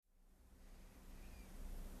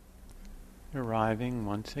Arriving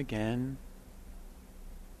once again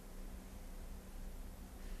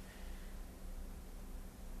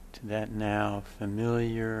to that now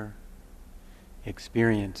familiar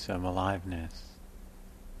experience of aliveness.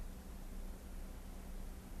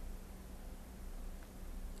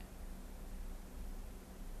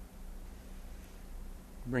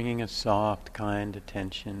 Bringing a soft, kind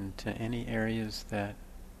attention to any areas that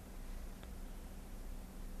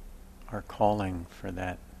are calling for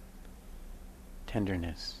that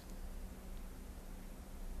tenderness.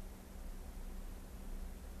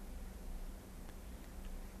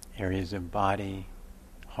 Areas of body,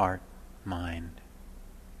 heart, mind.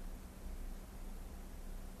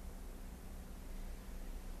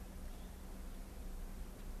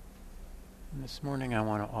 And this morning I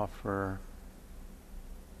want to offer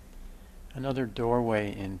another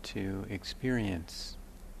doorway into experience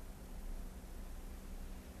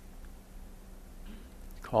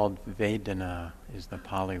called Vedana is the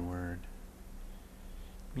Pali word.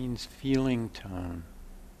 It means feeling tone.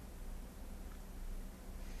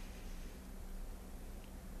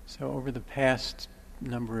 So over the past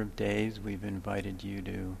number of days we've invited you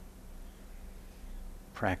to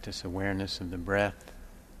practice awareness of the breath,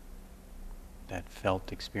 that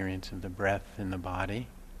felt experience of the breath in the body.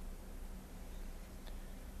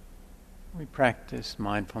 We practice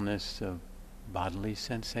mindfulness of bodily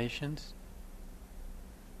sensations.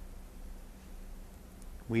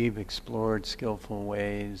 We've explored skillful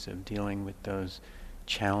ways of dealing with those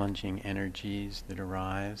challenging energies that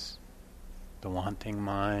arise, the wanting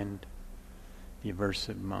mind, the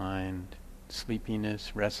aversive mind,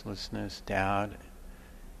 sleepiness, restlessness, doubt,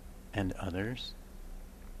 and others.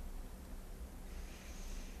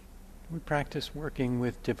 We practice working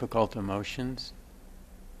with difficult emotions,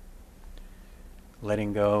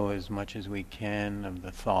 letting go as much as we can of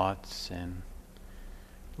the thoughts and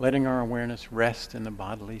letting our awareness rest in the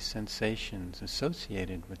bodily sensations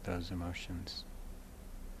associated with those emotions.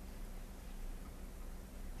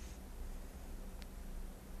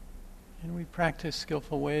 And we practice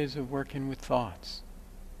skillful ways of working with thoughts.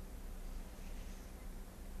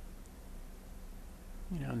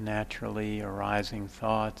 Naturally arising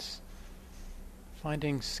thoughts,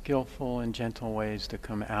 finding skillful and gentle ways to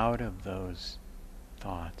come out of those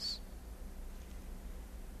thoughts,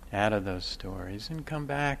 out of those stories, and come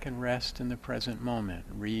back and rest in the present moment,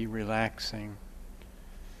 relaxing,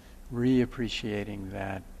 appreciating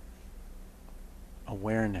that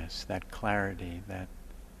awareness, that clarity, that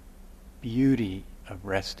beauty of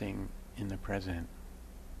resting in the present.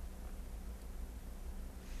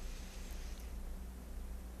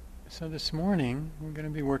 So this morning we're going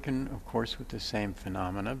to be working, of course, with the same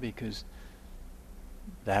phenomena because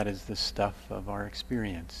that is the stuff of our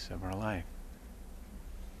experience, of our life.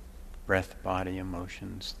 Breath, body,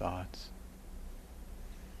 emotions, thoughts.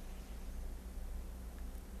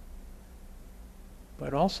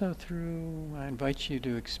 But also I invite you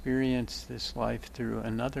to experience this life through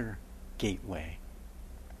another gateway.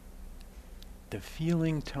 The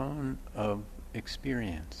feeling tone of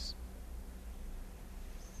experience.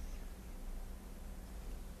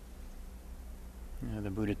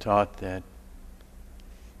 The Buddha taught that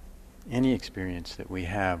any experience that we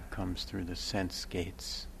have comes through the sense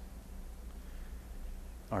gates.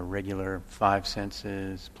 Our regular 5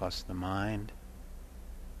 senses plus the mind.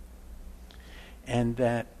 And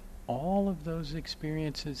that all of those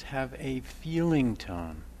experiences have a feeling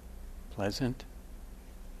tone. Pleasant,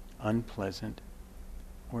 unpleasant,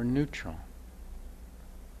 or neutral.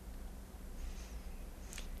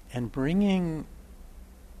 And bringing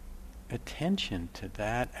attention to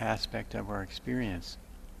that aspect of our experience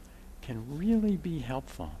can really be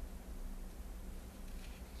helpful.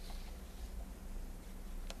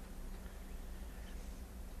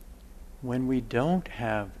 When we don't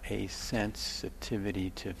have a sensitivity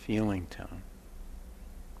to feeling tone,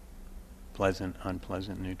 pleasant,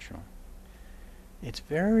 unpleasant, neutral, it's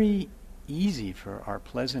very easy for our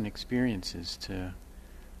pleasant experiences to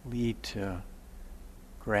lead to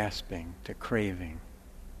grasping, to craving.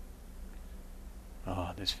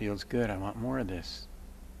 Oh, this feels good, I want more of this.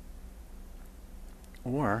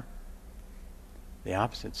 Or, the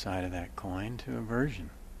opposite side of that coin, to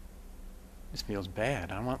aversion. This feels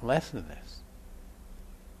bad, I want less of this.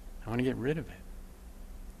 I want to get rid of it.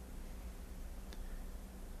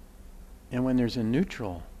 And when there's a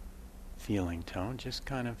neutral feeling tone, just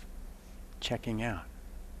kind of checking out.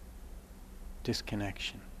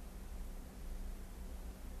 Disconnection.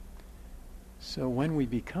 So when we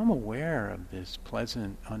become aware of this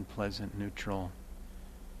pleasant, unpleasant, neutral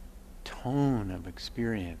tone of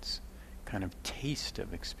experience, kind of taste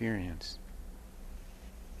of experience,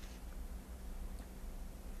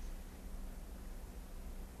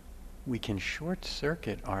 we can short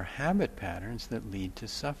circuit our habit patterns that lead to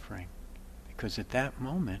suffering. Because at that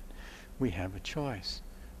moment, we have a choice.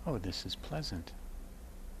 Oh, this is pleasant.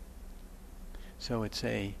 So it's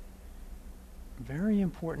a very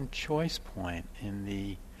important choice point in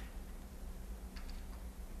the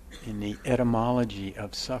etymology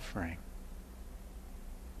of suffering.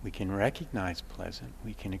 We can recognize pleasant,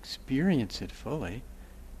 we can experience it fully,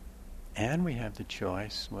 and we have the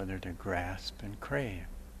choice whether to grasp and crave.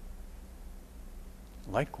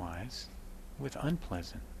 Likewise, with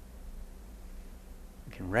unpleasant.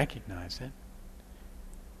 We can recognize it,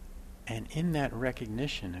 and in that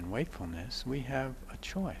recognition and wakefulness, we have a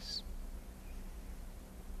choice.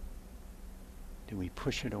 Do we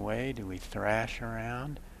push it away? Do we thrash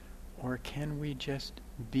around? Or can we just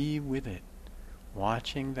be with it,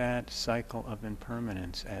 watching that cycle of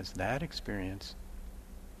impermanence as that experience,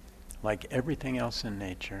 like everything else in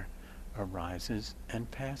nature, arises and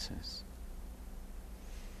passes?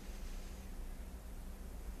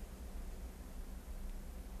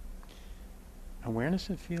 Awareness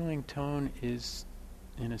of feeling tone is,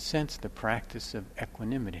 in a sense, the practice of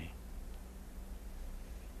equanimity,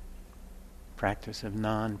 practice of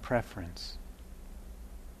non-preference.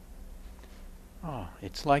 Oh,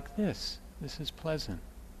 it's like this. This is pleasant.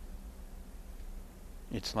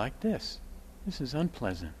 It's like this. This is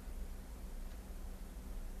unpleasant.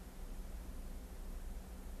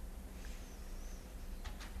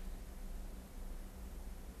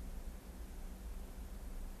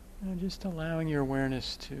 And just allowing your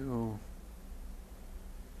awareness to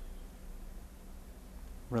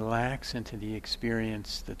relax into the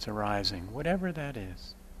experience that's arising, whatever that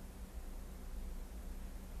is.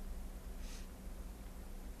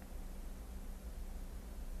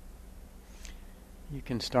 You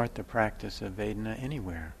can start the practice of Vedana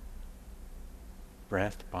anywhere.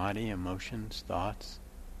 Breath, body, emotions, thoughts.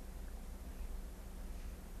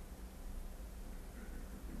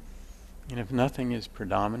 And if nothing is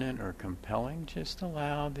predominant or compelling, just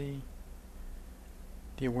allow the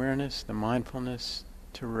awareness, the mindfulness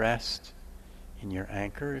to rest in your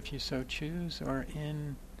anchor if you so choose, or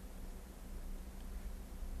in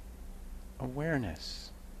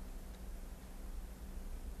awareness.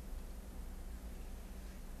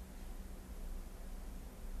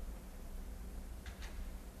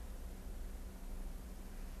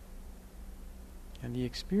 And the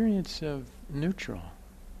experience of neutral.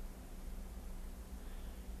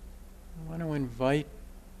 I want to invite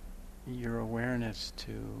your awareness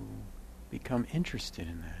to become interested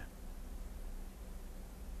in that.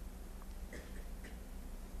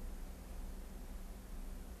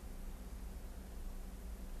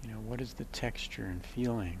 You know, what is the texture and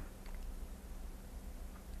feeling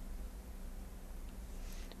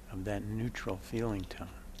of that neutral feeling tone?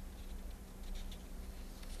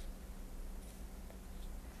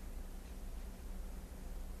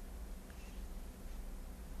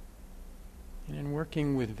 And in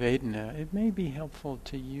working with Vedana, it may be helpful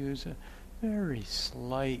to use a very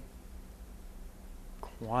slight,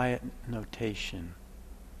 quiet notation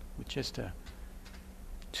with just a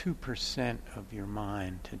 2% of your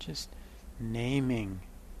mind to just naming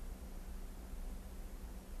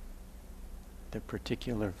the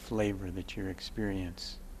particular flavor that you're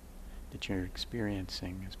experiencing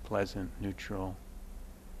as pleasant, neutral,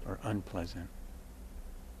 or unpleasant.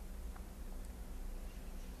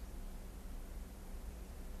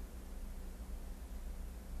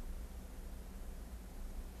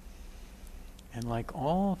 And like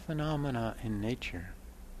all phenomena in nature,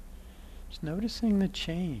 just noticing the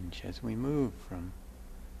change as we move from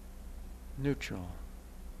neutral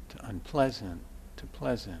to unpleasant to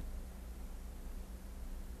pleasant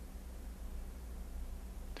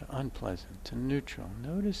to unpleasant to neutral.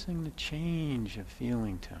 Noticing the change of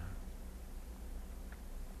feeling tone.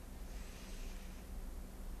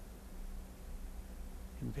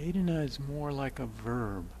 And Vedana is more like a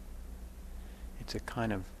verb. It's a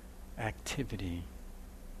kind of activity.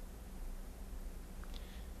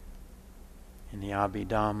 In the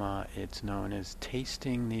Abhidhamma, it's known as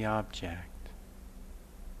tasting the object.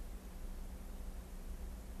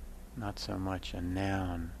 Not so much a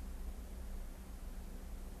noun,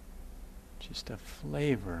 just a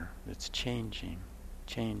flavor that's changing.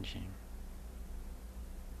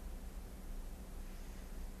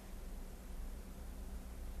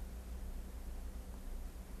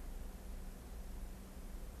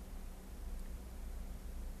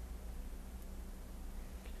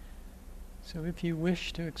 So if you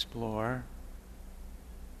wish to explore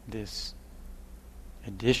this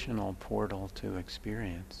additional portal to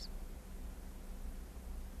experience,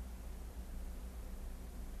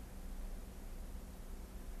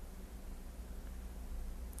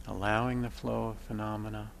 allowing the flow of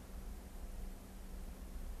phenomena,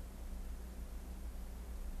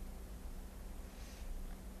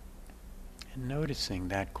 and noticing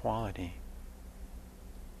that quality.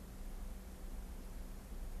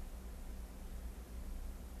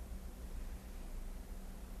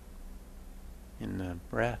 In the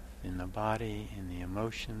breath, in the body, in the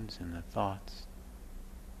emotions, in the thoughts.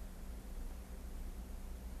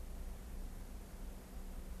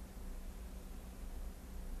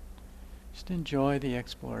 Just enjoy the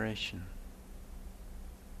exploration.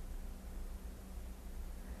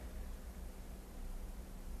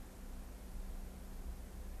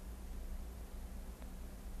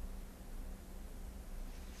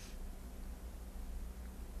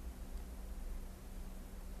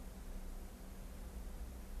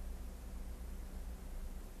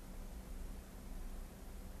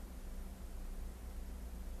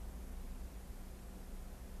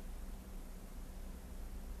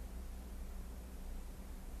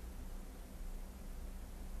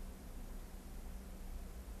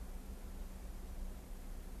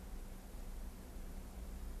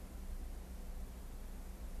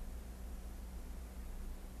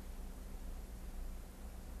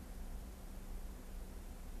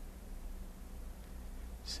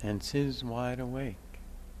 Senses wide awake,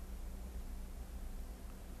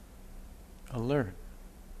 alert,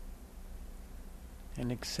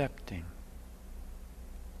 and accepting.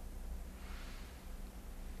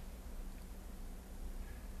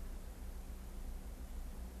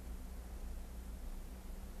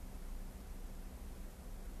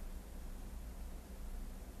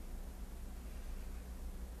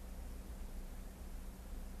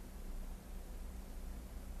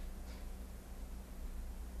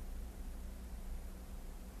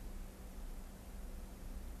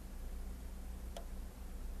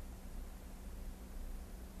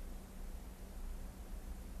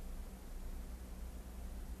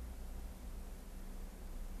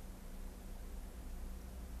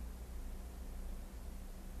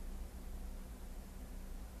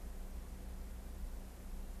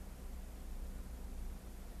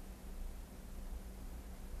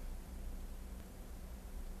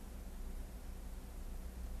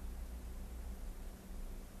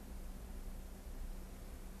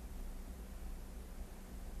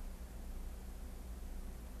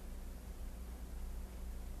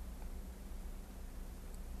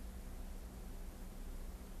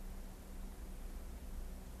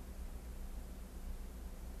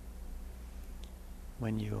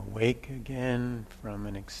 When you awake again from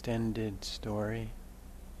an extended story,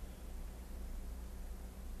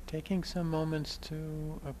 taking some moments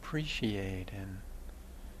to appreciate and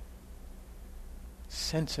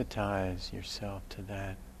sensitize yourself to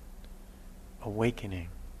that awakening.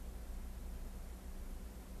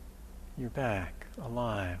 You're back,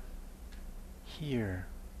 alive, here,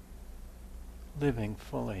 living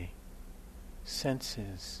fully,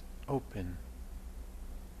 senses open,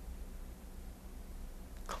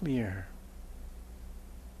 clear,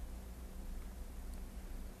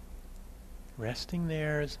 resting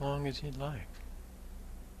there as long as you'd like.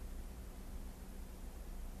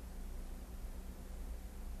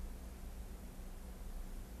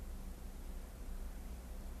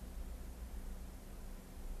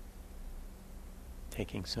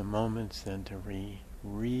 Taking some moments then to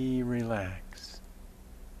relax,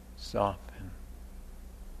 soften.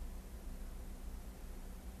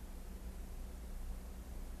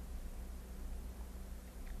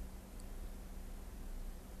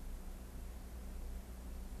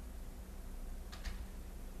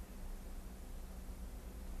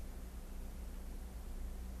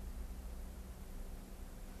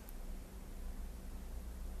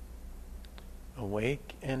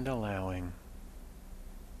 Awake and allowing.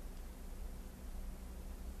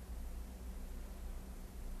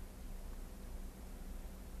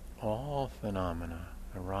 All phenomena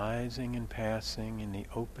arising and passing in the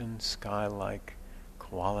open sky-like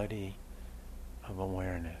quality of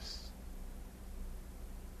awareness.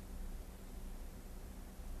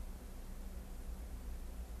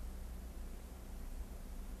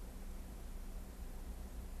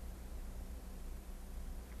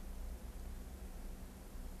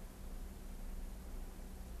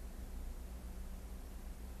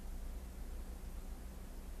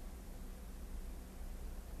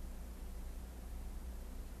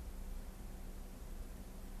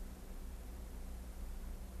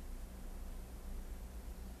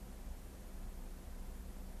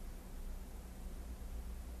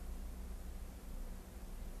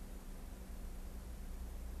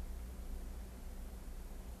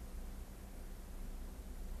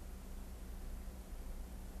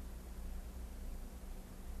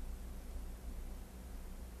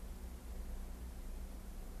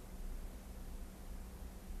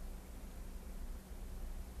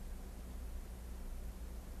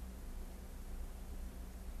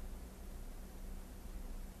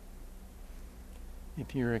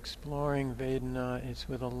 If you're exploring Vedana, it's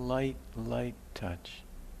with a light, light touch,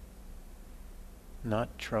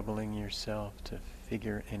 not troubling yourself to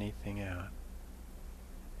figure anything out.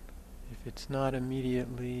 If it's not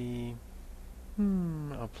immediately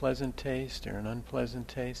a pleasant taste or an unpleasant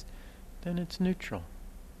taste, then it's neutral.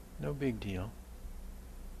 No big deal.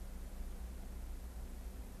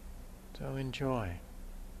 So enjoy.